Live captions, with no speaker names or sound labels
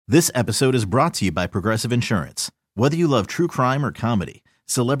This episode is brought to you by Progressive Insurance. Whether you love true crime or comedy,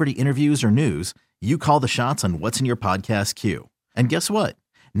 celebrity interviews or news, you call the shots on what's in your podcast queue. And guess what?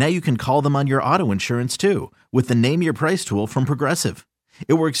 Now you can call them on your auto insurance too with the Name Your Price tool from Progressive.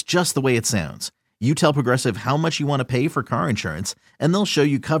 It works just the way it sounds. You tell Progressive how much you want to pay for car insurance, and they'll show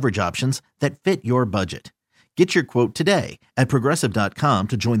you coverage options that fit your budget. Get your quote today at Progressive.com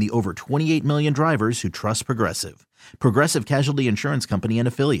to join the over 28 million drivers who trust Progressive. Progressive Casualty Insurance Company and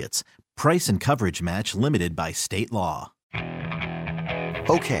Affiliates. Price and coverage match limited by state law.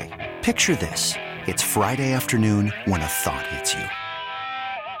 Okay, picture this. It's Friday afternoon when a thought hits you.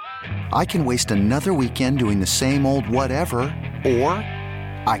 I can waste another weekend doing the same old whatever, or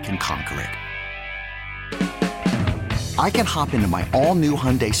I can conquer it. I can hop into my all-new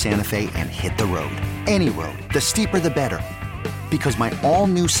Hyundai Santa Fe and hit the road. Any road. The steeper, the better. Because my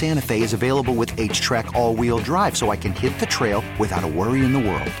all-new Santa Fe is available with H-Track all-wheel drive, so I can hit the trail without a worry in the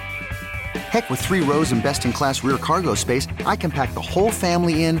world. Heck, with 3 rows and best-in-class rear cargo space, I can pack the whole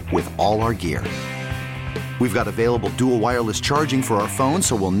family in with all our gear. We've got available dual wireless charging for our phones,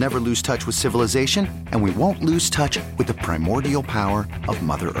 so we'll never lose touch with civilization, and we won't lose touch with the primordial power of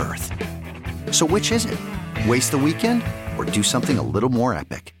Mother Earth. So which is it? Waste the weekend or do something a little more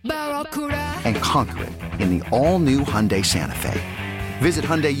epic? And conquer it in the all-new Hyundai Santa Fe. Visit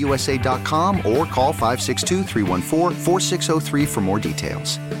HyundaiUSA.com or call 562-314-4603 for more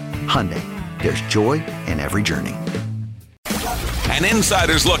details. Hyundai, there's joy in every journey. An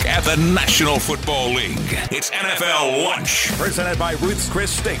insider's look at the National Football League. It's NFL Lunch. Presented by Ruth's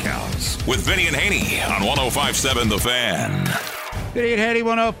Chris Steakhouse. With Vinny and Haney on 105.7 The Fan. Vinny and Haney,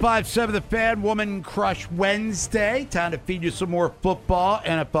 105.7 The Fan. Woman Crush Wednesday. Time to feed you some more football,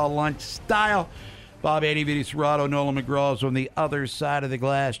 NFL lunch style. Bob, Andy, Vinny Serrato, Nolan McGraw is on the other side of the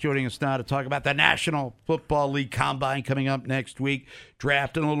glass. Joining us now to talk about the National Football League Combine coming up next week.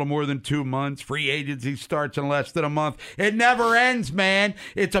 Draft in a little more than 2 months. Free agency starts in less than a month. It never ends, man.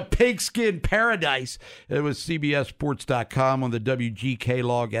 It's a pigskin paradise. It was CBSSports.com on the WGK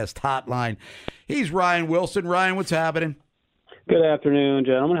Law Guest Hotline. He's Ryan Wilson. Ryan, what's happening? Good afternoon,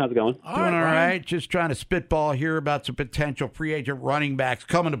 gentlemen. How's it going? Doing all right. Just trying to spitball here about some potential free agent running backs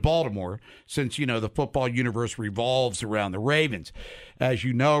coming to Baltimore since, you know, the football universe revolves around the Ravens. As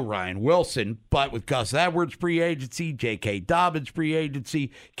you know, Ryan Wilson, but with Gus Edwards free agency, J.K. Dobbins free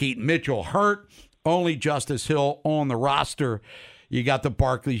agency, Keaton Mitchell hurt, only Justice Hill on the roster. You got the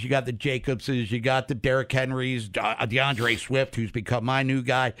Barkleys, you got the Jacobses, you got the Derrick Henrys, DeAndre Swift, who's become my new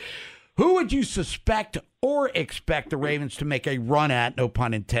guy. Who would you suspect or expect the Ravens to make a run at, no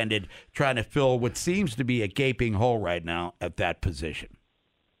pun intended, trying to fill what seems to be a gaping hole right now at that position?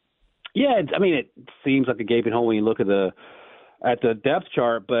 Yeah, it seems like a gaping hole when you look at the depth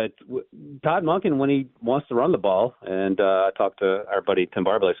chart, but Todd Monken, when he wants to run the ball, and I talked to our buddy Tim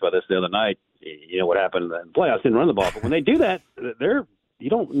Barbalis about this the other night, you know what happened in the playoffs, didn't run the ball, but when they do that, you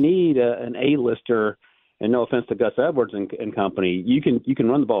don't need an A-lister. And no offense to Gus Edwards and company, you can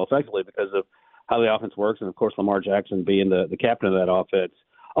run the ball effectively because of how the offense works, and of course Lamar Jackson being the captain of that offense.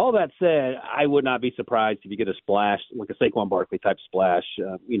 All that said, I would not be surprised if you get a splash like a Saquon Barkley type splash.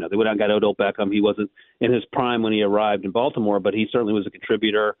 They went out and got Odell Beckham. He wasn't in his prime when he arrived in Baltimore, but he certainly was a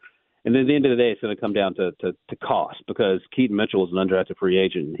contributor. And then at the end of the day, it's going to come down to cost because Keaton Mitchell was an undrafted free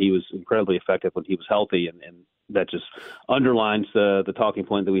agent, and he was incredibly effective when he was healthy, and that just underlines the talking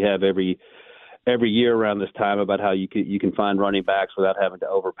point that we have every year around this time about how you can find running backs without having to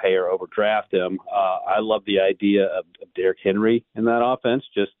overpay or overdraft them. I love the idea of Derrick Henry in that offense,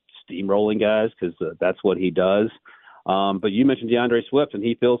 just steamrolling guys because that's what he does. But you mentioned DeAndre Swift, and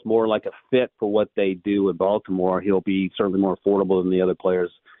he feels more like a fit for what they do in Baltimore. He'll be certainly more affordable than the other players,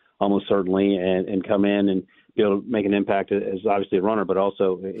 almost certainly, and come in and be able to make an impact as obviously a runner, but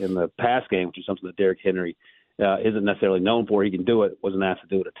also in the pass game, which is something that Derrick Henry isn't necessarily known for. He can do it, wasn't asked to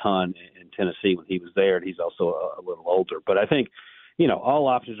do it a ton in Tennessee when he was there, and he's also a little older. But I think, all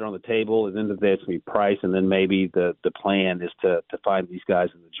options are on the table. At the end of the day, it's going to be price, and then maybe the plan is to find these guys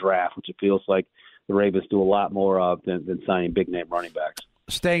in the draft, which it feels like the Ravens do a lot more of than signing big-name running backs.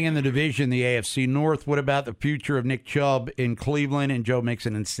 Staying in the division, the AFC North, what about the future of Nick Chubb in Cleveland and Joe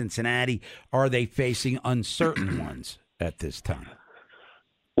Mixon in Cincinnati? Are they facing uncertain ones at this time?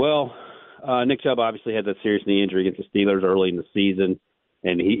 Well, Nick Chubb obviously had that serious knee injury against the Steelers early in the season,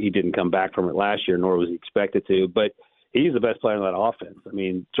 and he didn't come back from it last year, nor was he expected to. But he's the best player in that offense. I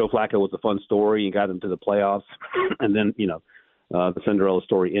mean, Joe Flacco was a fun story. He got them to the playoffs, and then, the Cinderella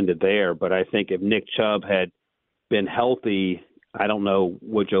story ended there. But I think if Nick Chubb had been healthy, I don't know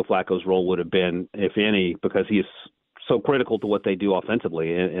what Joe Flacco's role would have been, if any, because he is so critical to what they do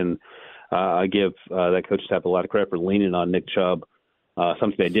offensively. And I give that coach staff a lot of credit for leaning on Nick Chubb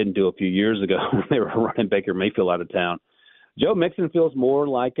something they didn't do a few years ago when they were running Baker Mayfield out of town. Joe Mixon feels more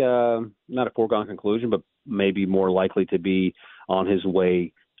like not a foregone conclusion, but maybe more likely to be on his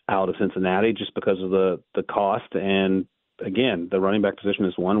way out of Cincinnati just because of the cost. And, again, the running back position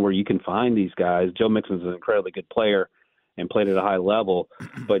is one where you can find these guys. Joe Mixon's an incredibly good player and played at a high level,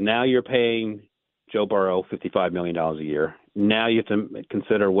 but now you're paying Joe Burrow $55 million a year. Now you have to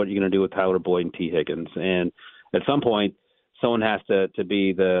consider what you're going to do with Tyler Boyd and T. Higgins. And at some point, someone has to get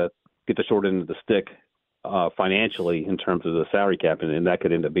the short end of the stick financially in terms of the salary cap, and that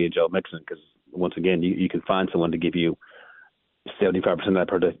could end up being Joe Mixon because, once again, you can find someone to give you 75% of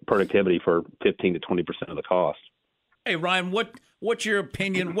that productivity for 15 to 20% of the cost. Hey, Ryan, what's your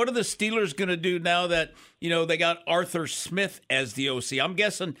opinion? What are the Steelers going to do now that, they got Arthur Smith as the OC? I'm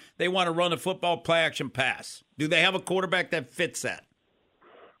guessing they want to run a football play action pass. Do they have a quarterback that fits that?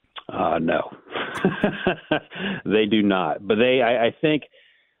 No, they do not. But I think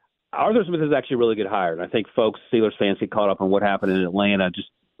Arthur Smith is actually a really good hire. And I think Steelers fans get caught up on what happened in Atlanta. Just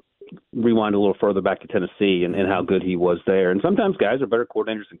rewind a little further back to Tennessee and how good he was there. And sometimes guys are better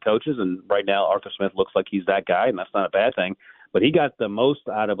coordinators than coaches. And right now, Arthur Smith looks like he's that guy, and that's not a bad thing. But he got the most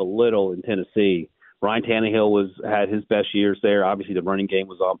out of a little in Tennessee. Ryan Tannehill had his best years there. Obviously, the running game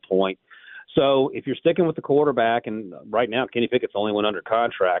was on point. So if you're sticking with the quarterback, and right now Kenny Pickett's the only one under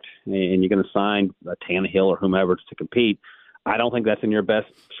contract, and you're going to sign a Tannehill or whomever to compete, I don't think that's in your best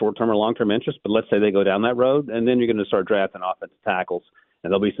short-term or long-term interest. But let's say they go down that road, and then you're going to start drafting offensive tackles, and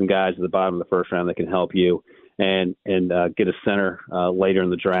there'll be some guys at the bottom of the first round that can help you and get a center later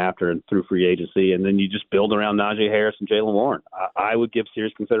in the draft or through free agency, and then you just build around Najee Harris and Jaylen Warren. I would give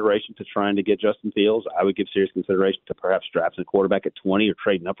serious consideration to trying to get Justin Fields. I would give serious consideration to perhaps drafting a quarterback at 20 or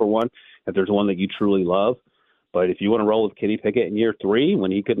trading up for one if there's one that you truly love. But if you want to roll with Kenny Pickett in year 3 when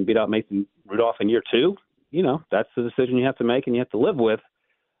he couldn't beat out Mason Rudolph in year 2, that's the decision you have to make and you have to live with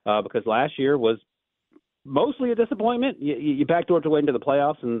because last year was mostly a disappointment. You backdoored your way into the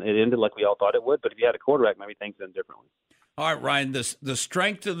playoffs, and it ended like we all thought it would. But if you had a quarterback, maybe things end differently. All right, Ryan. The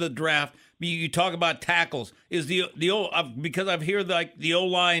strength of the draft. You talk about tackles. Is the because I've heard like the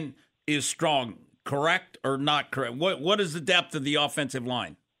O-line is strong. Correct or not correct? What is the depth of the offensive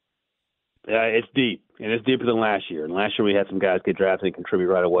line? It's deep, and it's deeper than last year. And last year we had some guys get drafted and contribute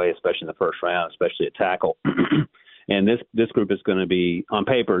right away, especially in the first round, especially at tackle. And this group is going to be, on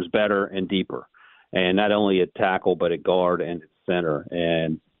paper, is better and deeper. And not only at tackle, but at guard and at center.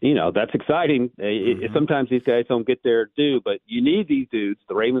 And, that's exciting. Sometimes these guys don't get their due, but you need these dudes.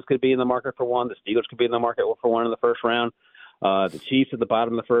 The Ravens could be in the market for one. The Steelers could be in the market for one in the first round. The Chiefs at the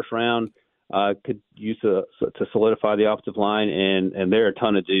bottom of the first round could use to solidify the offensive line. And there are a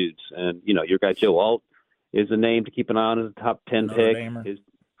ton of dudes. And, your guy Joe Alt is a name to keep an eye on as a top 10 pick.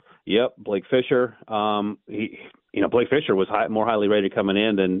 Blake Fisher. Blake Fisher was more highly rated coming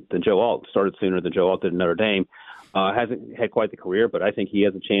in than Joe Alt. Started sooner than Joe Alt did in Notre Dame. Hasn't had quite the career, but I think he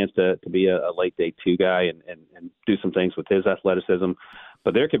has a chance to be a late day 2 guy and do some things with his athleticism.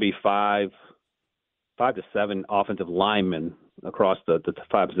 But there could be 5 to 7 offensive linemen across the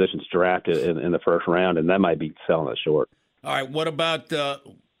 5 positions drafted in the first round, and that might be selling it short. All right, what about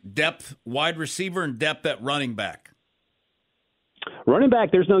depth, wide receiver, and depth at running back? Running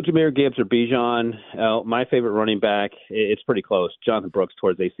back, there's no Jahmyr Gibbs or Bijan. My favorite running back, it's pretty close. Jonathan Brooks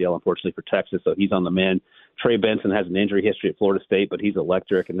towards ACL, unfortunately, for Texas, so he's on the mend. Trey Benson has an injury history at Florida State, but he's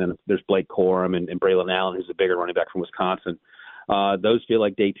electric. And then there's Blake Corum and Braylon Allen, who's a bigger running back from Wisconsin. Those feel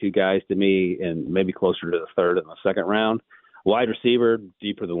like day 2 guys to me, and maybe closer to the third and the second round. Wide receiver,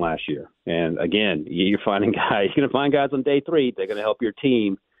 deeper than last year. And, again, you're going to find guys on day 3. They're going to help your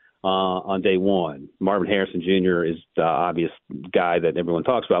team on day 1. Marvin Harrison Jr. is the obvious guy that everyone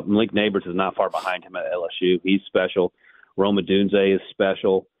talks about. Malik Neighbors is not far behind him at LSU. He's special. Roma Dunze is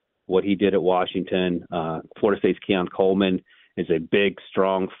special. What he did at Washington. Florida State's Keon Coleman is a big,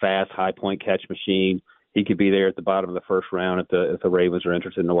 strong, fast, high-point catch machine. He could be there at the bottom of the first round if the Ravens are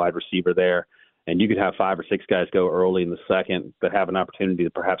interested in a wide receiver there. And you could have 5 or 6 guys go early in the second that have an opportunity to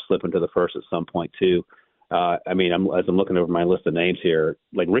perhaps slip into the first at some point too. As I'm looking over my list of names here,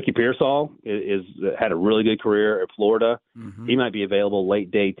 like Ricky Pearsall had a really good career at Florida. Mm-hmm. He might be available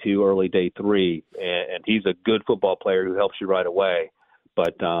late day 2, early day 3, and he's a good football player who helps you right away.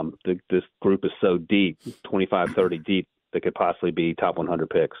 But this group is so deep, 25, 30 deep, that could possibly be top 100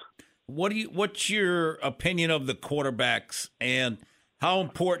 picks. What's your opinion of the quarterbacks, and how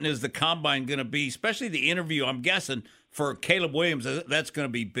important is the combine going to be, especially the interview? I'm guessing for Caleb Williams, that's going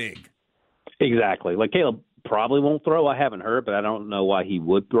to be big. Exactly. Like Caleb probably won't throw. I haven't heard, but I don't know why he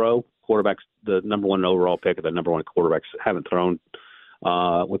would throw. Quarterbacks, the number 1 overall pick of the number 1 quarterbacks, haven't thrown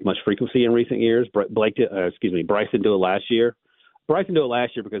with much frequency in recent years. Bryce didn't do it last year. Bryce didn't do it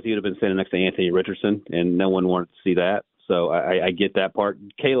last year because he would have been standing next to Anthony Richardson, and no one wanted to see that. So I get that part.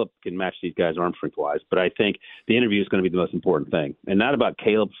 Caleb can match these guys arm strength-wise, but I think the interview is going to be the most important thing, and not about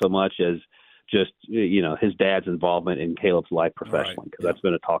Caleb so much as just his dad's involvement in Caleb's life professionally, because that's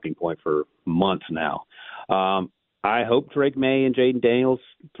been a talking point for months now. I hope Drake May and Jaden Daniels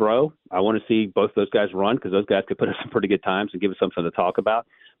throw. I want to see both those guys run because those guys could put us some pretty good times and give us something to talk about.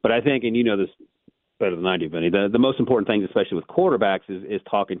 But I think, and you know this better than I do, Vinny, the most important thing, especially with quarterbacks, is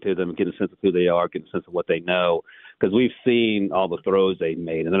talking to them and getting a sense of who they are, getting a sense of what they know, because we've seen all the throws they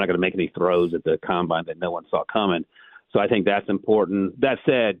made, and they're not going to make any throws at the combine that no one saw coming. So I think that's important. That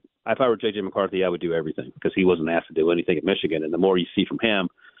said, if I were J.J. McCarthy, I would do everything because he wasn't asked to do anything at Michigan. And the more you see from him,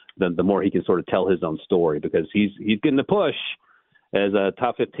 the more he can sort of tell his own story, because he's getting the push as a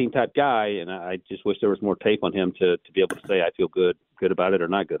top 15 type guy. And I just wish there was more tape on him to be able to say, I feel good about it or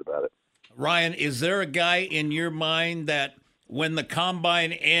not good about it. Ryan, is there a guy in your mind that when the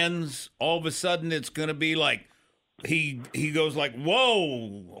combine ends, all of a sudden it's going to be like he goes like,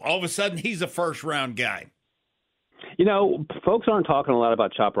 whoa, all of a sudden he's a first-round guy? Folks aren't talking a lot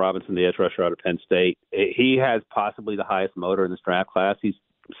about Chop Robinson, the edge rusher out of Penn State. He has possibly the highest motor in this draft class. He's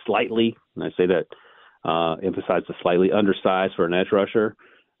slightly, and I say that, emphasize the slightly undersized for an edge rusher.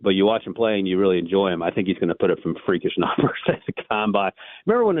 But you watch him play and you really enjoy him. I think he's going to put up some freakish numbers at the combine.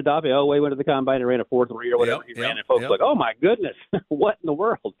 Remember when Adafe Oweh went to the combine and ran a 4.3 or whatever he ran, and folks were like, oh, my goodness, what in the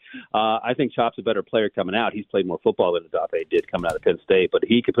world? I think Chop's a better player coming out. He's played more football than Adafe did coming out of Penn State, but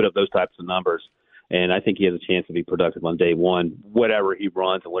he could put up those types of numbers. And I think he has a chance to be productive on day one, whatever he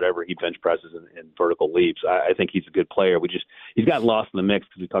runs and whatever he bench presses and vertical leaps. I think he's a good player. He's gotten lost in the mix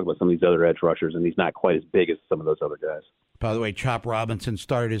because we talk about some of these other edge rushers, and he's not quite as big as some of those other guys. By the way, Chop Robinson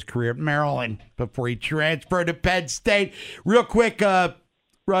started his career at Maryland before he transferred to Penn State. Real quick, Ryan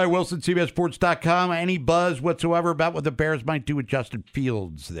Wilson, CBSSports.com. Any buzz whatsoever about what the Bears might do with Justin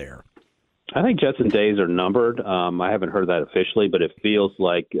Fields there? I think Justin's days are numbered. I haven't heard that officially, but it feels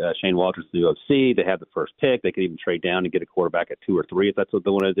like Shane Walters, the UFC, they have the first pick. They could even trade down and get a quarterback at 2 or 3 if that's what they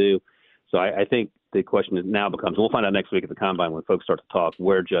want to do. So I think the question now becomes, we'll find out next week at the Combine when folks start to talk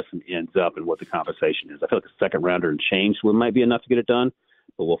where Justin ends up and what the compensation is. I feel like a second rounder and change might be enough to get it done,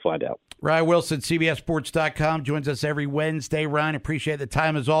 but we'll find out. Ryan Wilson, CBSSports.com, joins us every Wednesday. Ryan, appreciate the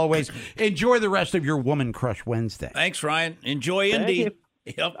time as always. Enjoy the rest of your Woman Crush Wednesday. Thanks, Ryan. Enjoy Indy.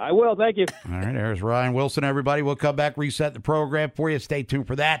 Yep. I will. Thank you. All right, there's Ryan Wilson, everybody. We'll come back, reset the program for you. Stay tuned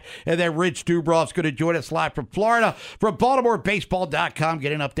for that. And then Rich Dubroff's going to join us live from Florida, from BaltimoreBaseball.com.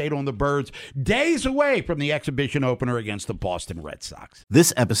 Get an update on the Birds days away from the exhibition opener against the Boston Red Sox.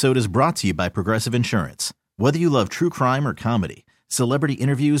 This episode is brought to you by Progressive Insurance. Whether you love true crime or comedy, celebrity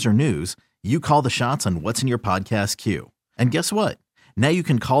interviews or news, you call the shots on what's in your podcast queue. And guess what? Now you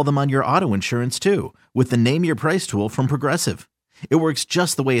can call them on your auto insurance too with the Name Your Price tool from Progressive. It works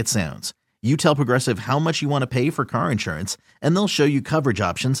just the way it sounds. You tell Progressive how much you want to pay for car insurance, and they'll show you coverage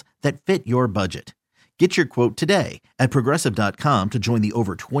options that fit your budget. Get your quote today at Progressive.com to join the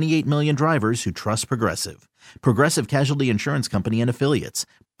over 28 million drivers who trust Progressive. Progressive Casualty Insurance Company and Affiliates.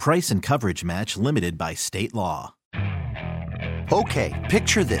 Price and coverage match limited by state law. Okay,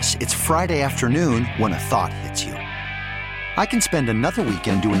 picture this. It's Friday afternoon when a thought hits you. I can spend another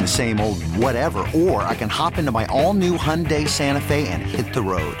weekend doing the same old whatever, or I can hop into my all-new Hyundai Santa Fe and hit the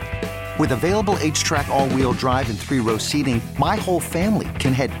road. With available H-Track all-wheel drive and 3-row seating, my whole family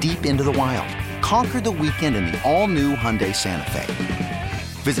can head deep into the wild. Conquer the weekend in the all-new Hyundai Santa Fe.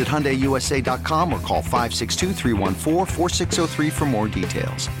 Visit HyundaiUSA.com or call 562-314-4603 for more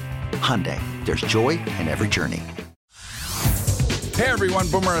details. Hyundai, there's joy in every journey. Hey everyone,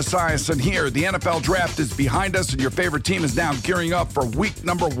 Boomer Esiason here. The NFL Draft is behind us and your favorite team is now gearing up for week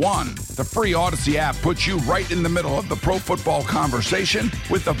number 1. The free Odyssey app puts you right in the middle of the pro football conversation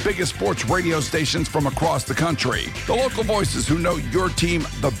with the biggest sports radio stations from across the country. The local voices who know your team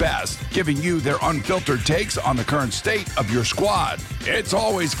the best, giving you their unfiltered takes on the current state of your squad. It's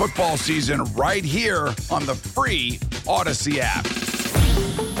always football season right here on the free Odyssey app.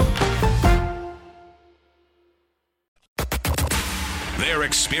 Their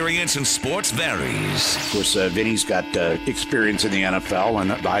experience in sports varies. Of course, Vinny's got experience in the NFL,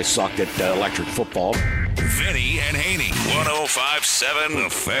 and I sucked at electric football. Vinny and Haney, 105.7 The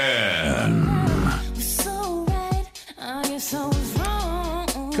Fan.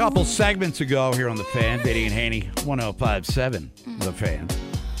 Couple segments ago here on The Fan, Vinny and Haney, 105.7 The Fan.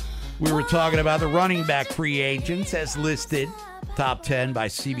 We were talking about the running back free agents as listed, top 10 by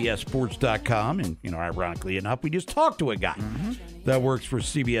CBSSports.com. And, ironically enough, we just talked to a guy that works for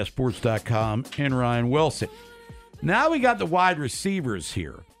CBSSports.com in Ryan Wilson. Now we got the wide receivers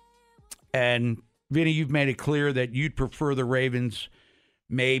here. And Vinny, you've made it clear that you'd prefer the Ravens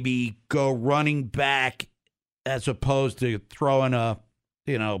maybe go running back as opposed to throwing a,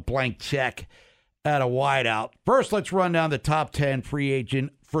 blank check at a wideout. First, let's run down the top 10 free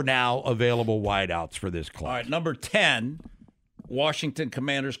agent for now available wideouts for this club. All right, number 10, Washington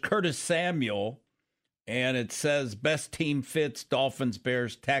Commanders, Curtis Samuel. And it says best team fits, Dolphins,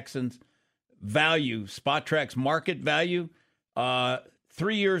 Bears, Texans. Value, Spot-Track's market value,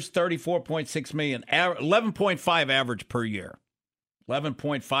 3 years, $34.6 million, 11.5 average per year.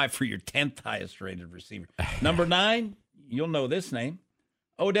 11.5 for your 10th highest rated receiver. Number 9, you'll know this name,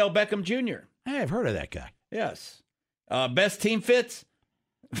 Odell Beckham Jr. Hey, I've heard of that guy. Yes. Best team fits,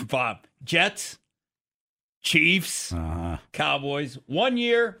 Bob, Jets, Chiefs, Cowboys. 1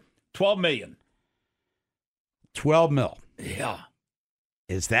 year, $12 million. 12 mil. Yeah.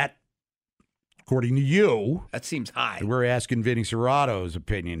 Is that, according to you, that seems high. We're asking Vinny Serrato's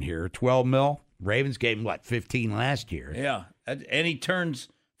opinion here. 12 mil. Ravens gave him, 15 last year? Yeah. And he turns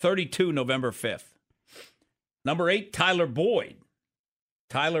 32 November 5th. Number 8, Tyler Boyd.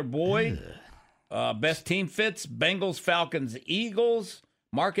 Tyler Boyd. Best team fits, Bengals, Falcons, Eagles.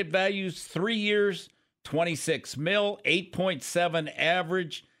 Market values, 3 years, $26 million, 8.7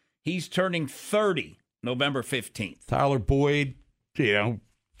 average. He's turning 30 November 15th. Tyler Boyd,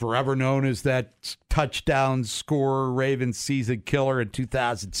 forever known as that touchdown scorer, Ravens season killer in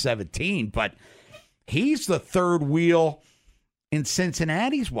 2017. But he's the third wheel in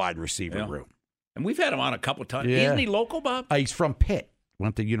Cincinnati's wide receiver room. And we've had him on a couple times. Yeah. Isn't he local, Bob? He's from Pitt.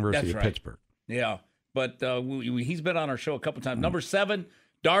 Went to the University That's of right. Pittsburgh. Yeah. But he's been on our show a couple times. Number 7,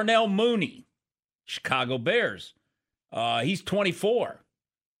 Darnell Mooney, Chicago Bears. He's 24.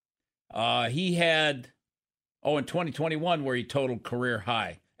 He had, in 2021, where he totaled career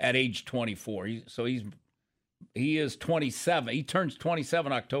high at age 24. He is 27. He turns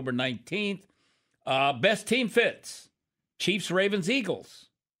 27 October 19th. Best team fits, Chiefs, Ravens, Eagles.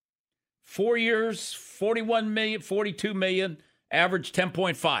 4 years, $41 million, $42 million, average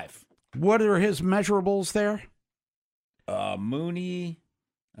 10.5. What are his measurables there? Mooney,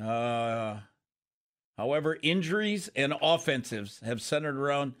 however, injuries and offensives have centered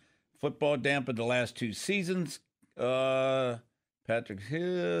around football dampened the last 2 seasons. Patrick,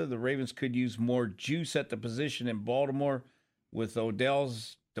 the Ravens could use more juice at the position in Baltimore with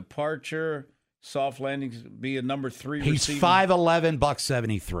Odell's departure. Soft landings be a number 3 He's receiver. 5'11",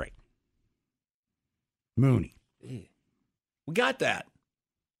 $173. Mooney. We got that.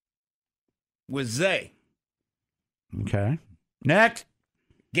 With Zay. Okay. Next.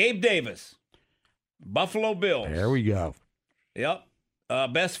 Gabe Davis. Buffalo Bills. There we go. Yep.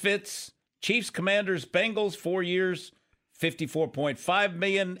 Best fits, Chiefs, Commanders, Bengals, 4 years, $54.5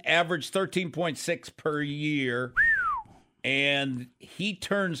 million, average 13.6 per year. And he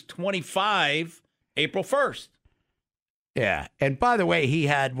turns 25 April 1st. Yeah. And by the way, he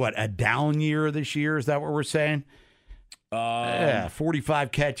had, a down year this year? Is that what we're saying?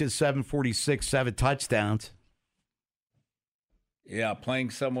 45 catches, 746, 7 touchdowns. Yeah,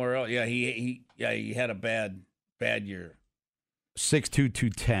 playing somewhere else. Yeah, he had a bad year. 6'2",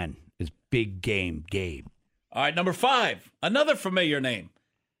 210 is big game Gabe. All right, number 5, another familiar name,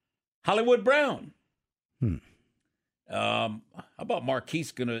 Hollywood Brown. How about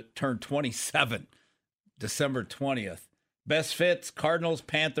Marquise going to turn 27 December 20th? Best fits, Cardinals,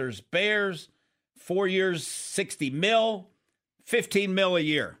 Panthers, Bears. 4 years, $60 million, $15 million a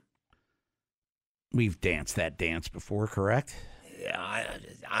year. We've danced that dance before, correct?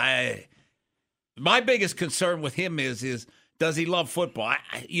 Yeah, my biggest concern with him is does he love football?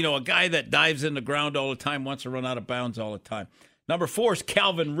 A guy that dives in the ground all the time wants to run out of bounds all the time. Number 4 is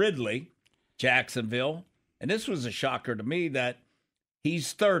Calvin Ridley, Jacksonville. And this was a shocker to me that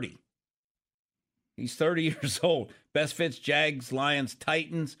he's 30. He's 30 years old. Best fits, Jags, Lions,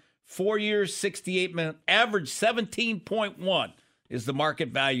 Titans. 4 years, $68 million. Average 17.1 is the market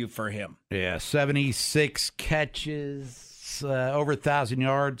value for him. Yeah, 76 catches, over 1,000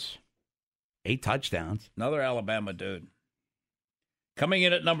 yards, 8 touchdowns. Another Alabama dude. Coming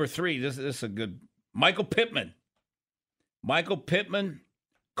in at number 3, this is a good. Michael Pittman.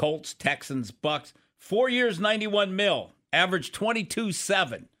 Colts, Texans, Bucks. 4 years, $91 million. Average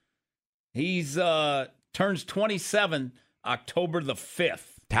 22.7. He's turns 27 October the 5th.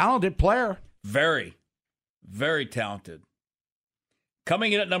 Talented player. Very, very talented.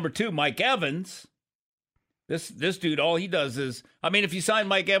 Coming in at number 2, Mike Evans. This dude, all he does is, if you sign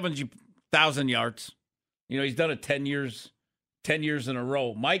Mike Evans, 1,000 yards. He's done it 10 years in a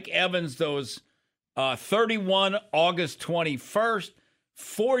row. Mike Evans, those 31 August 21st,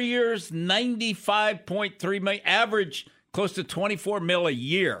 4 years, $95.3 million, average close to $24 million a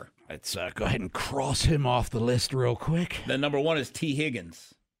year. Let's go ahead and cross him off the list real quick. Then number 1 is T.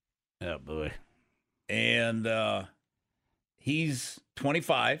 Higgins. Oh, boy. And he's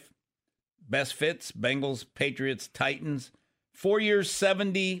 25. Best fits, Bengals, Patriots, Titans. 4 years,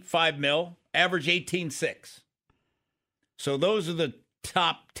 $75 million, average 18.6. So those are the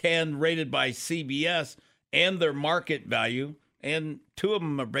top 10 rated by CBS and their market value. And 2 of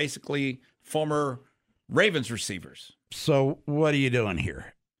them are basically former Ravens receivers. So what are you doing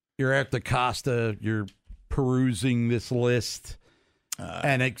here? You're at the Costa, you're perusing this list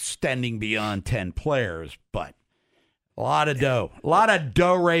and extending beyond 10 players, but a lot of dough. A lot of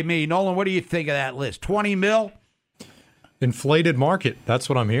dough, Ray Me. Nolan, what do you think of that list? 20 mil? Inflated market. That's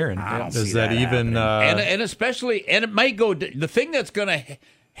what I'm hearing. Is that even and especially, and it might go, the thing that's going to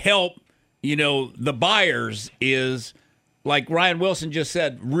help, the buyers is, like Ryan Wilson just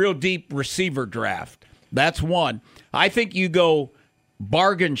said, real deep receiver draft. That's one. I think you go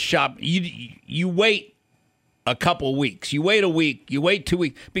bargain shop. You wait a couple weeks. You wait a week. You wait 2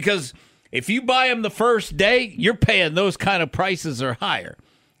 weeks. Because if you buy them the first day, you're paying those kind of prices or higher.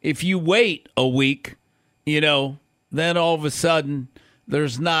 If you wait a week, then all of a sudden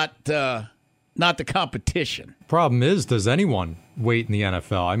there's not the competition. Problem is, does anyone wait in the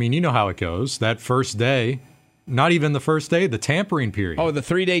NFL? I mean, you know how it goes. That first day, not even the first day, the tampering period. Oh, the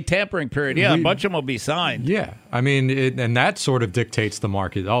 3-day tampering period. Yeah, a bunch of them will be signed. Yeah. I mean, and that sort of dictates the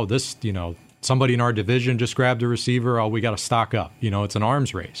market. Oh, this, somebody in our division just grabbed a receiver. Oh, we got to stock up. It's an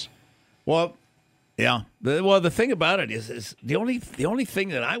arms race. Well, yeah. The thing about it is the only thing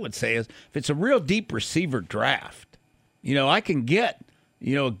that I would say is if it's a real deep receiver draft, I can get,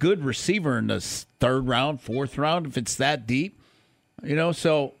 a good receiver in the 3rd round, 4th round if it's that deep.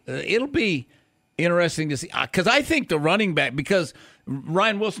 So it'll be interesting to see. Because I think the running back, because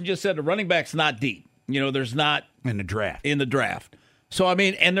Ryan Wilson just said the running back's not deep. There's not. In the draft. So,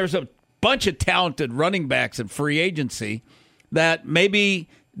 and there's a bunch of talented running backs in free agency that maybe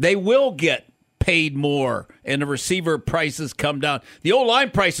they will get paid more and the receiver prices come down. The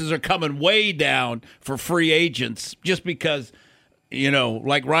O-line prices are coming way down for free agents just because,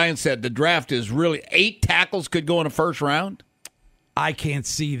 like Ryan said, the draft is really 8 tackles could go in the first round. I can't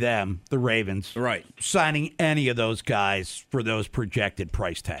see them, the Ravens, right, signing any of those guys for those projected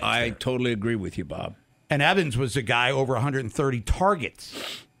price tags. I totally agree with you, Bob. And Evans was a guy over 130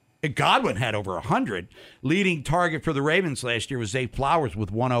 targets. Godwin had over 100. Leading target for the Ravens last year was Zay Flowers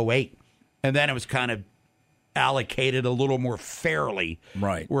with 108. And then it was kind of allocated a little more fairly.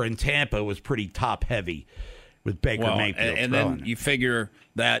 Right. Where in Tampa it was pretty top-heavy with Baker Mayfield. And then you figure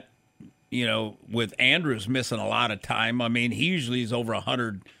that, with Andrews missing a lot of time, he usually is over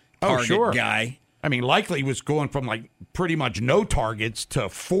 100 target guy. Likely was going from pretty much no targets to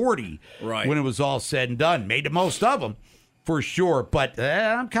 40 when it was all said and done. Made the most of them, for sure. But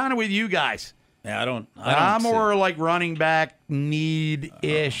I'm kind of with you guys. Yeah, I'm more like running back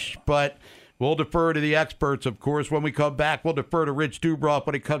need-ish, but we'll defer to the experts, of course. When we come back, we'll defer to Rich Dubroff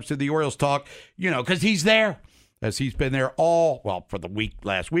when it comes to the Orioles talk, because he's there. As he's been there for the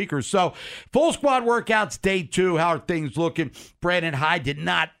last week or so. Full squad workouts, day 2. How are things looking? Brandon Hyde did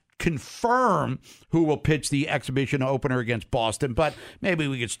not confirm who will pitch the exhibition opener against Boston, but maybe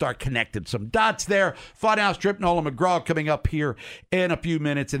we could start connecting some dots there. Funhouse Trip, Nolan McGraw coming up here in a few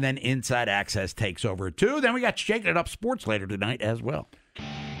minutes, and then Inside Access takes over too. Then we got Shaking It Up Sports later tonight as well.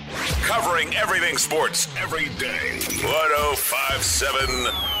 Covering everything sports every day.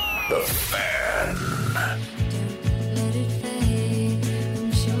 105.7 The Fan.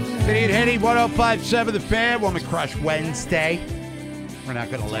 Henny, 105.7 The Fan. Woman Crush Wednesday. We're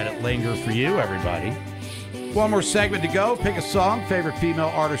not going to let it linger for you, everybody. One more segment to go. Pick a song. Favorite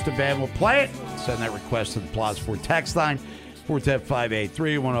female artist or band will play it. Send that request to the Plaza 4 text line.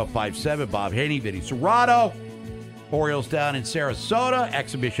 410-583-1057. Bob Haney, Vinny Serrato. Orioles down in Sarasota.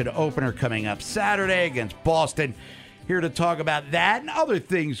 Exhibition opener coming up Saturday against Boston. Here to talk about that and other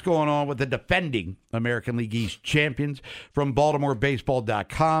things going on with the defending American League East champions from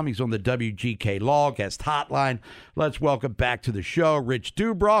BaltimoreBaseball.com. He's on the WGK Law Guest Hotline. Let's welcome back to the show Rich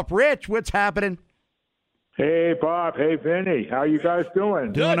Dubroff. Rich, what's happening? Hey, Bob. Hey, Vinny. How you guys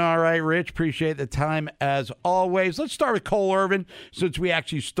doing? Doing all right, Rich. Appreciate the time as always. Let's start with Cole Irvin since we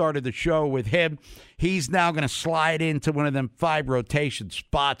actually started the show with him. He's now going to slide into one of them 5 rotation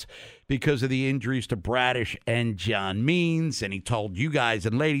spots because of the injuries to Bradish and John Means. And he told you guys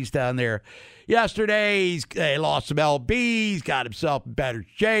and ladies down there yesterday he lost some LB. He's got himself in better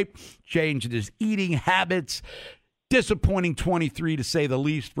shape, changed his eating habits. Disappointing 23 to say the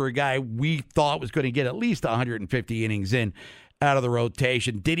least for a guy we thought was going to get at least 150 innings in out of the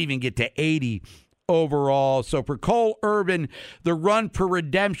rotation. Didn't even get to 80 overall. So for Cole Irvin, the run for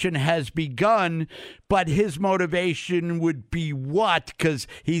redemption has begun, but his motivation would be what? Because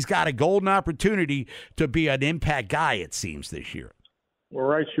he's got a golden opportunity to be an impact guy, it seems, this year. Well,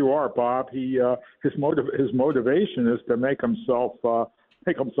 right you are, Bob. His motivation is to make himself a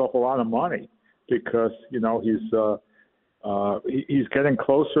lot of money because he's getting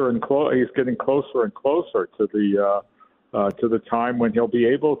closer and closer. He's getting closer and closer to the time when he'll be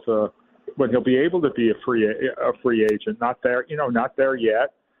able to be a free agent. Not there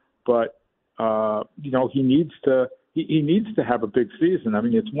yet, but he needs to have a big season. I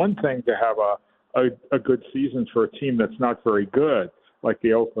mean, it's one thing to have a good season for a team that's not very good, like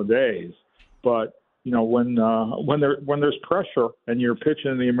the Oakland A's, but when there's pressure and you're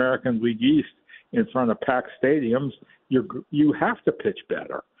pitching in the American League East in front of packed stadiums, you have to pitch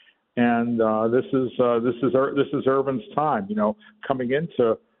better. And this is Irvin's time. Coming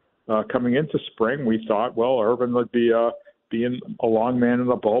into spring, we thought, well, Irvin would be being a long man in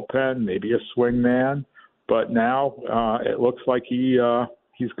the bullpen, maybe a swing man, but now it looks like he's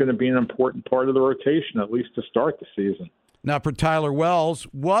going to be an important part of the rotation, at least to start the season. Now, for Tyler Wells,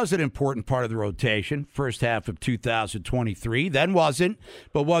 was an important part of the rotation first half of 2023, then wasn't,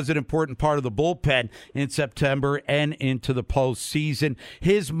 but was an important part of the bullpen in September and into the postseason.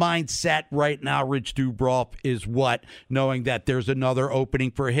 His mindset right now, Rich Dubroff, is what? Knowing that there's another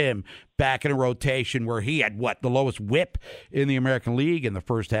opening for him back in a rotation where he had, the lowest whip in the American League in the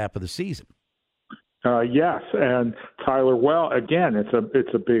first half of the season. Yes, and Tyler Wells, again, it's a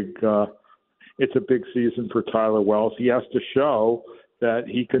big season for Tyler Wells. He has to show that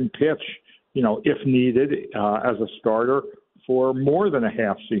he can pitch, if needed, as a starter for more than a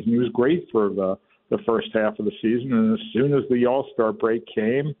half season. He was great for the first half of the season, and as soon as the All-Star break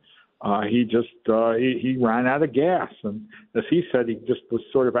came, he ran out of gas. And as he said, he just was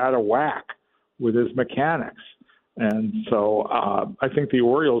sort of out of whack with his mechanics. And so I think the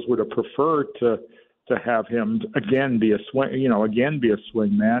Orioles would have preferred to have him again be a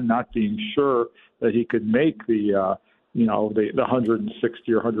swing man, not being sure that he could make the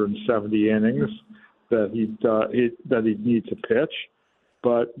 160 or 170 innings that he'd need to pitch.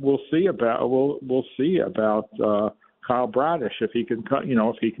 But we'll see about Kyle Bradish if he can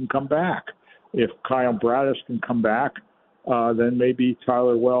come back. If Kyle Bradish can come back, then maybe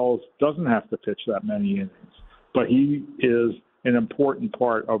Tyler Wells doesn't have to pitch that many innings. But he is an important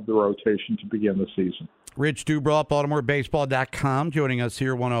part of the rotation to begin the season. Rich Dubroff, BaltimoreBaseball.com, joining us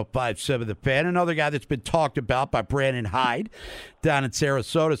here, 105.7 The Fan. Another guy that's been talked about by Brandon Hyde down in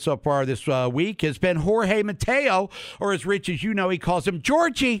Sarasota so far this week has been Jorge Mateo, or as Rich, as you know, he calls him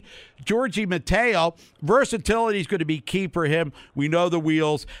Georgie Mateo. Versatility is going to be key for him. We know the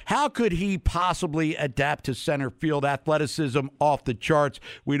wheels. How could he possibly adapt to center field? Athleticism off the charts.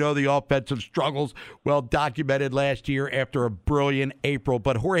 We know the offensive struggles, well documented last year after a brilliant April.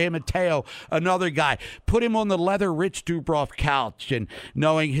 But Jorge Mateo, another guy, put him on the leather Rich Dubroff couch and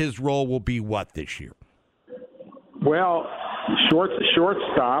knowing his role will be what this year? Well,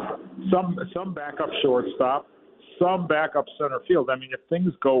 shortstop, some backup shortstop, some backup center field. I mean, if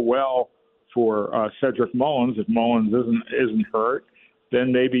things go well for Cedric Mullins, if Mullins isn't hurt,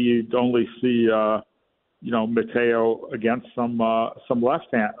 then maybe you'd only see Mateo against some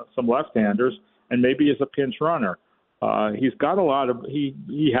left-handers, and maybe as a pinch runner. He has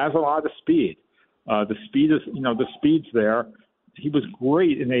a lot of speed. The speed's there. He was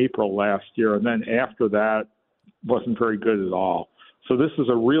great in April last year, and then after that, wasn't very good at all. So this is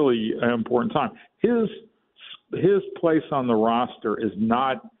a really important time. His place on the roster is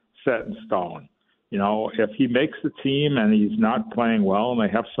not set in stone. If he makes the team and he's not playing well, and they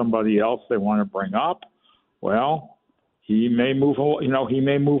have somebody else they want to bring up, well, he may move. He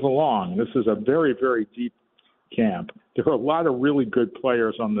may move along. This is a very, very deep camp. There are a lot of really good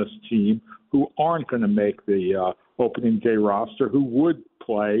players on this team who aren't going to make the opening day roster, who would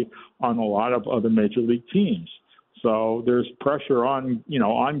play on a lot of other major league teams. So there's pressure on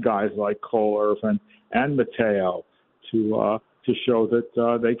guys like Cole Irvin and Mateo to show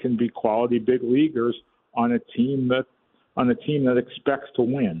that they can be quality big leaguers on a team that expects to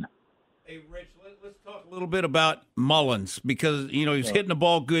win. Hey, Rich, let's talk a little bit about Mullins because he was hitting the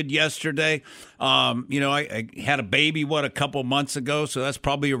ball good yesterday. I had a baby a couple months ago, so that's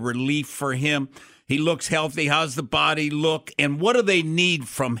probably a relief for him. He looks healthy. How's the body look? And what do they need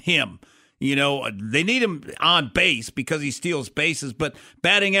from him? They need him on base because he steals bases, but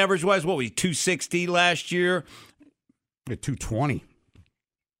batting average-wise, what was he, 260 last year? 220.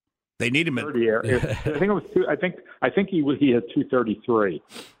 They need him at. I think it was I think he had 233,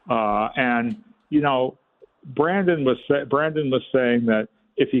 and Brandon was saying that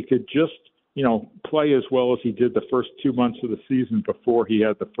if he could just play as well as he did the first 2 months of the season before he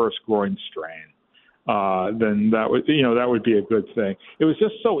had the first groin strain, then that would be a good thing. It was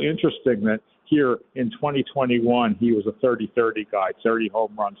just so interesting that here in 2021 he was a 30-30 guy, 30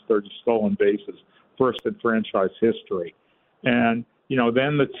 home runs, 30 stolen bases, first in franchise history. And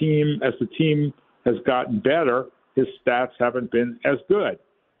then the team has gotten better, his stats haven't been as good.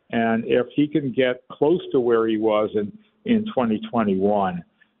 And if he can get close to where he was in 2021,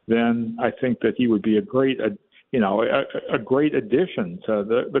 then I think that he would be a great addition to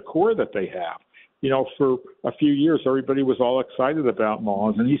the core that they have. For a few years, everybody was all excited about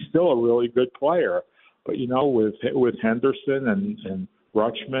Mullins, and he's still a really good player. But with Henderson and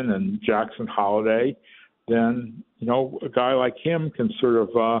Rutschman and Jackson Holiday, then a guy like him can sort of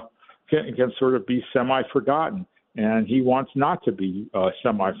be semi-forgotten, and he wants not to be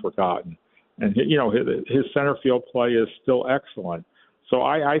semi-forgotten. And his center field play is still excellent. So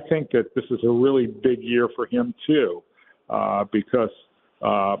I think that this is a really big year for him too, because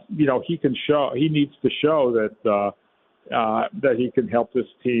he needs to show that he can help this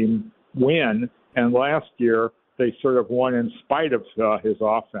team win. And last year they sort of won in spite of his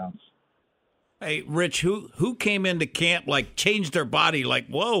offense. Hey, Rich, who came into camp, changed their body,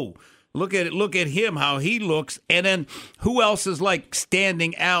 whoa, look at him, how he looks. And then who else is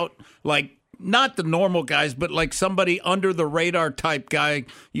standing out, not the normal guys, but somebody under the radar type guy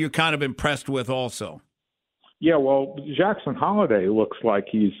you're kind of impressed with also? Yeah, well, Jackson Holiday looks like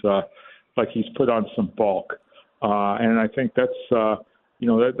he's put on some bulk, and I think that's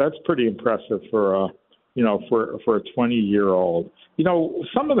that's pretty impressive for a 20-year-old.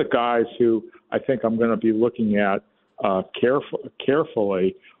 Some of the guys who I think I'm going to be looking at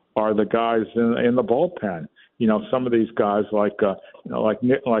carefully are the guys in the bullpen. Some of these guys like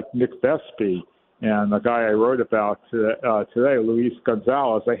Nick Vespi and the guy I wrote about today, Luis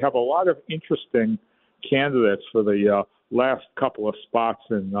Gonzalez. They have a lot of interesting candidates for the last couple of spots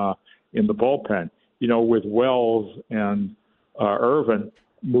in the bullpen. With Wells and Irvin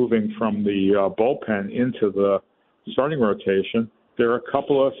moving from the bullpen into the starting rotation, there are a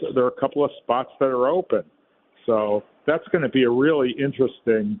couple of spots that are open. So that's going to be a really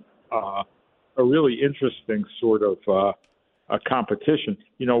interesting sort of a competition.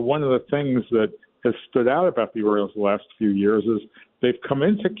 One of the things that has stood out about the Orioles the last few years is they've come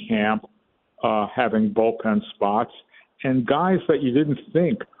into camp having bullpen spots, and guys that you didn't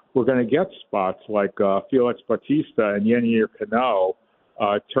think were going to get spots like Felix Bautista and Yennier Cano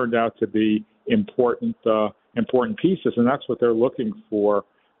turned out to be important pieces, and that's what they're looking for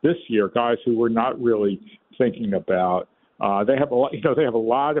this year. Guys who we're not really thinking about. They have a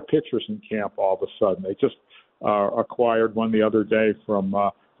lot of pitchers in camp all of a sudden. They just acquired one the other day from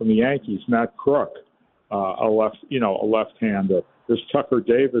the Yankees, Matt Crook, a left-hander. There's Tucker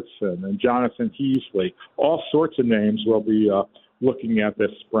Davidson and Jonathan Heasley. All sorts of names we'll be looking at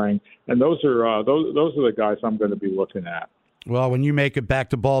this spring, and those are the guys I'm going to be looking at. Well, when you make it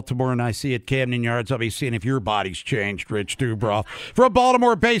back to Baltimore and I see at Camden Yards, I'll be seeing if your body's changed, Rich Dubroff. From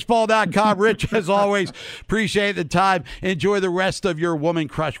BaltimoreBaseball.com, Rich, as always, appreciate the time. Enjoy the rest of your Woman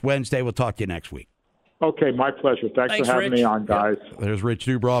Crush Wednesday. We'll talk to you next week. Okay, my pleasure. Thanks for having me on, guys. There's Rich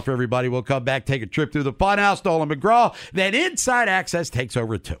Dubroff, everybody. We'll come back, take a trip through the funhouse. Nolan McGraw, then Inside Access takes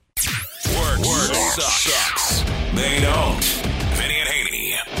over at 2. Word sucks. They don't. Vinny and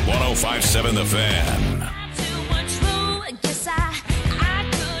Haney, 105.7 The Fan.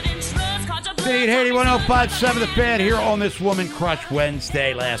 Vinny and Haney, 105.7 The Fan here on this Woman Crush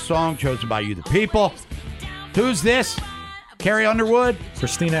Wednesday. Last song chosen by you, the people. Who's this? Carrie Underwood?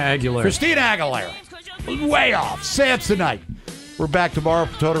 Christina Aguilera. Way off. Samsonite. We're back tomorrow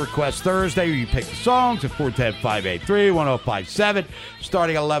for Total Request Thursday. You pick the songs at 410-583-1057.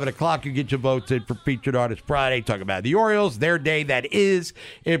 Starting at 11 o'clock, you get your votes in for Featured Artist Friday. Talk about the Orioles, their day that is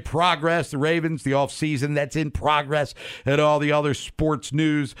in progress. The Ravens, the offseason that's in progress, and all the other sports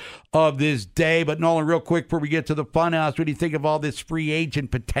news of this day. But Nolan, real quick before we get to the funhouse, what do you think of all this free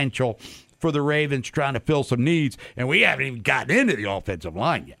agent potential for the Ravens trying to fill some needs? And we haven't even gotten into the offensive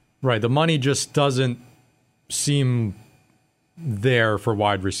line yet. Right. The money just doesn't seem there for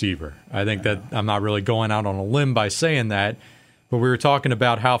wide receiver. I think that I'm not really going out on a limb by saying that, but we were talking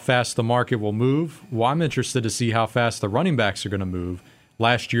about how fast the market will move. Well, I'm interested to see how fast the running backs are going to move.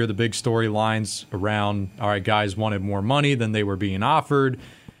 Last year, the big storylines around, all right, guys wanted more money than they were being offered.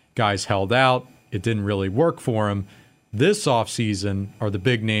 Guys held out. It didn't really work for them. This offseason are the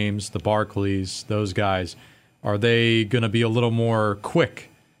big names, the Barkleys, those guys. Are they going to be a little more quick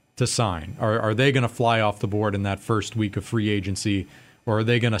to sign? Are they going to fly off the board in that first week of free agency, or are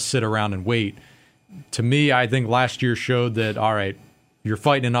they going to sit around and wait? To me, I think last year showed that, all right, you're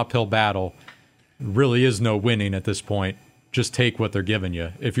fighting an uphill battle. Really is no winning at this point. Just take what they're giving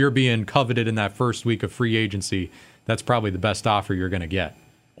you. If you're being coveted in that first week of free agency, that's probably the best offer you're going to get.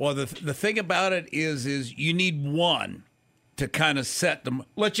 Well, the thing about it is you need one to kind of set them.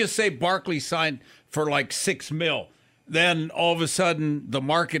 Let's just say Barkley signed for like $6 million. Then all of a sudden the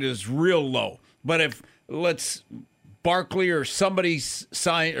market is real low. But if Barkley or somebody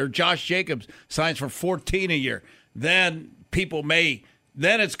sign, or Josh Jacobs signs for $14 a year, then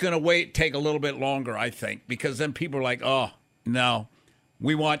then it's going to take a little bit longer, I think, because then people are like, oh no,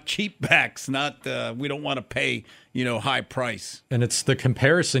 we want cheap backs, not we don't want to pay high price. And it's the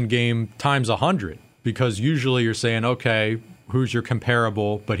comparison game times 100, because usually you're saying, okay, who's your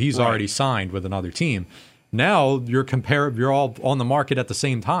comparable, but he's already signed with another team. Now you're all on the market at the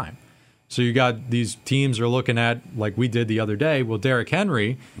same time. So you got these teams are looking at, like we did the other day, well, Derrick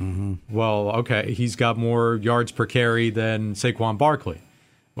Henry, well, okay, he's got more yards per carry than Saquon Barkley.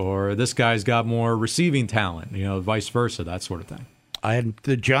 Or this guy's got more receiving talent, vice versa, that sort of thing. And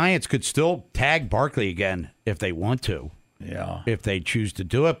the Giants could still tag Barkley again if they want to. Yeah. If they choose to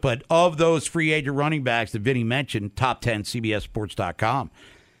do it. But of those free agent running backs that Vinny mentioned, top 10, CBSSports.com,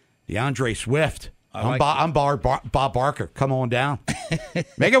 DeAndre Swift. I'm Bob Barker. Come on down.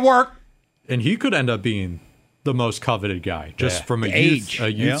 Make it work. And he could end up being the most coveted guy, just from a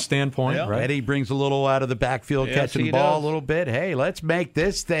youth standpoint. Yeah. Right? Eddie brings a little out of the backfield, catching the ball a little bit. Hey, let's make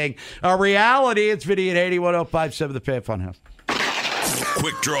this thing a reality. It's Vinny at 81.057 The Fan Funhouse.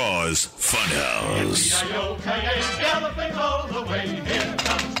 Quick Draws Funhouse.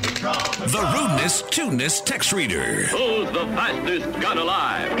 The Rudeness Tuneness Text Reader. Who's the fastest gun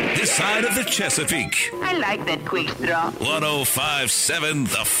alive? This side of the Chesapeake. I like that quick draw. 105.7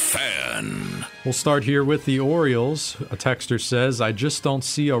 The Fan. We'll start here with the Orioles. A texter says, I just don't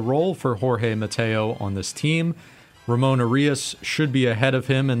see a role for Jorge Mateo on this team. Ramon Arias should be ahead of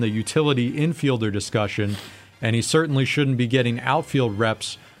him in the utility infielder discussion, and he certainly shouldn't be getting outfield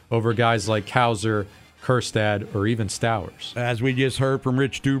reps over guys like Kowser, Kjerstad, or even Stowers. As we just heard from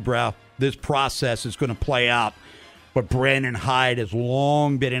Rich Dubrow, this process is going to play out. But Brandon Hyde has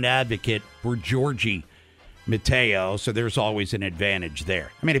long been an advocate for Georgie Mateo, so there's always an advantage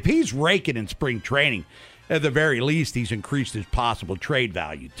there. I mean, if he's raking in spring training, at the very least, he's increased his possible trade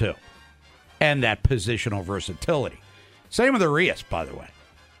value, too. And that positional versatility. Same with Arias, by the way.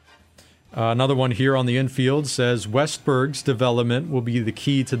 Another one here on the infield says Westberg's development will be the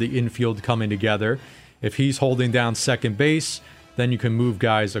key to the infield coming together. If he's holding down second base, then you can move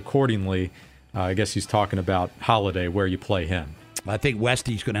guys accordingly. I guess he's talking about Holiday, where you play him. I think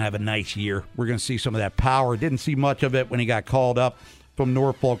Westy's going to have a nice year. We're going to see some of that power. Didn't see much of it when he got called up from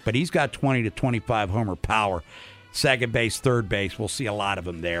Norfolk, but he's got 20 to 25 homer power. Second base, third base, we'll see a lot of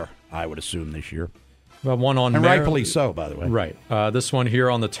him there, I would assume, this year. Well, one on and rightfully so, by the way. Right. This one here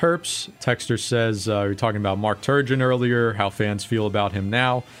on the Terps. Texter says, you're talking about Mark Turgeon earlier, how fans feel about him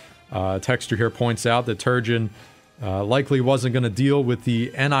now. Texter here points out that Turgeon likely wasn't going to deal with the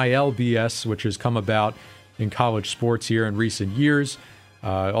NIL BS, which has come about in college sports here in recent years.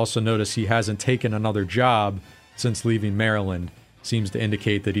 Also notice he hasn't taken another job since leaving Maryland. Seems to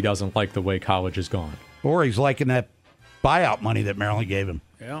indicate that he doesn't like the way college has gone. Or he's liking that buyout money that Maryland gave him.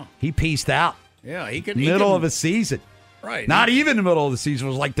 Yeah. He pieced out. Yeah, middle of a season. Right. Not even the middle of the season.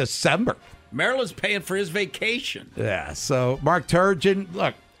 It was like December. Maryland's paying for his vacation. Yeah, so Mark Turgeon,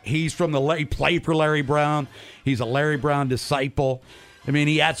 look, he's he played for Larry Brown. He's a Larry Brown disciple. I mean,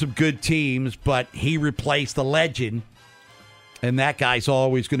 he had some good teams, but he replaced the legend. And that guy's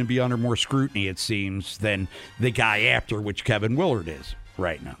always going to be under more scrutiny, it seems, than the guy after, which Kevin Willard is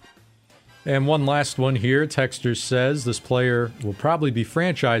right now. And one last one here. Texter says this player will probably be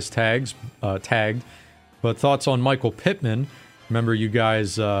franchise tagged, but thoughts on Michael Pittman. Remember you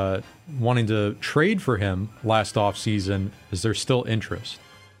guys wanting to trade for him last offseason. Is there still interest?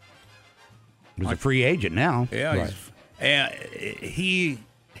 He's a free agent now. Yeah, right.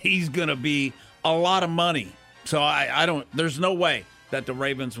 He's going to be a lot of money. So I don't. There's no way that the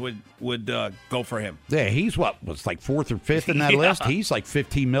Ravens would go for him. Yeah, he's was like fourth or fifth in that list. He's like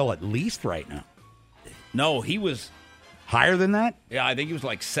 15 mil at least right now. No, he was higher than that. Yeah, I think he was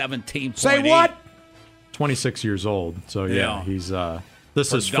like 17. Say what? 26 years old. So yeah. He's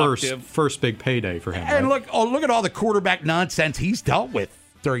this is first big payday for him. And right? look at all the quarterback nonsense he's dealt with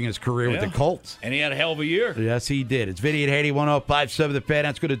during his career with the Colts. And he had a hell of a year. Yes, he did. It's Vinny at 81.057 The Fan.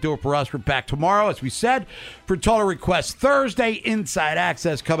 That's going to do it for us. We're back tomorrow, as we said, for Total Request Thursday. Inside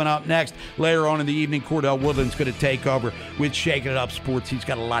Access coming up next. Later on in the evening, Cordell Woodland's going to take over with Shaking It Up Sports. He's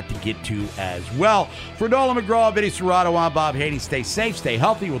got a lot to get to as well. For Nolan McGraw, Vinny Serrato, I'm Bob Haney. Stay safe, stay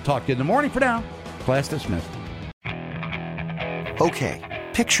healthy. We'll talk to you in the morning. For now, class dismissed. Okay,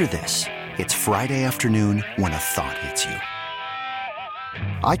 picture this. It's Friday afternoon when a thought hits you.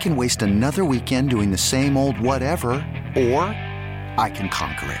 I can waste another weekend doing the same old whatever, or I can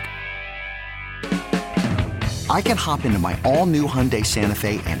conquer it. I can hop into my all-new Hyundai Santa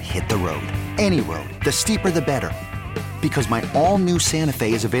Fe and hit the road. Any road. The steeper the better. Because my all-new Santa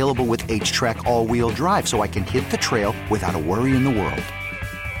Fe is available with H-Track all-wheel drive, so I can hit the trail without a worry in the world.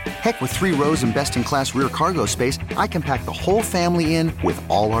 Heck, with 3 rows and best-in-class rear cargo space, I can pack the whole family in with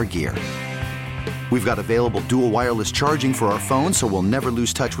all our gear. We've got available dual wireless charging for our phones, so we'll never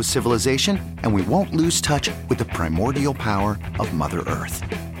lose touch with civilization, and we won't lose touch with the primordial power of Mother Earth.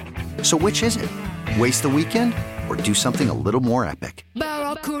 So which is it? Waste the weekend or do something a little more epic?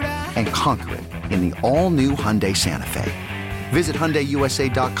 And conquer it in the all-new Hyundai Santa Fe. Visit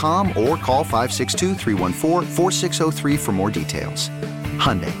HyundaiUSA.com or call 562-314-4603 for more details.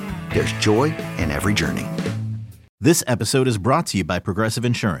 Hyundai, there's joy in every journey. This episode is brought to you by Progressive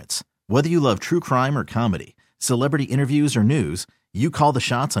Insurance. Whether you love true crime or comedy, celebrity interviews or news, you call the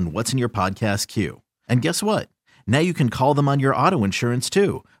shots on what's in your podcast queue. And guess what? Now you can call them on your auto insurance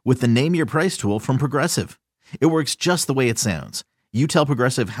too with the Name Your Price tool from Progressive. It works just the way it sounds. You tell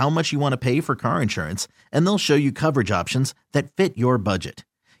Progressive how much you want to pay for car insurance, and they'll show you coverage options that fit your budget.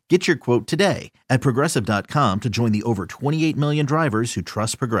 Get your quote today at Progressive.com to join the over 28 million drivers who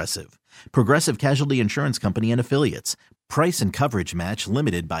trust Progressive. Progressive Casualty Insurance Company and Affiliates. Price and coverage match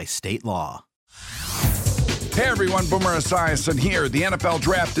limited by state law. Hey everyone, Boomer Esiason here. The NFL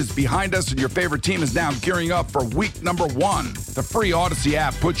Draft is behind us and your favorite team is now gearing up for week number 1. The free Odyssey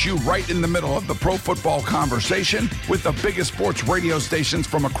app puts you right in the middle of the pro football conversation with the biggest sports radio stations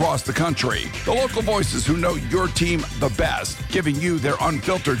from across the country. The local voices who know your team the best, giving you their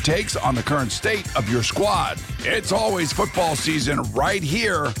unfiltered takes on the current state of your squad. It's always football season right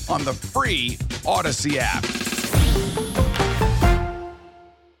here on the free Odyssey app.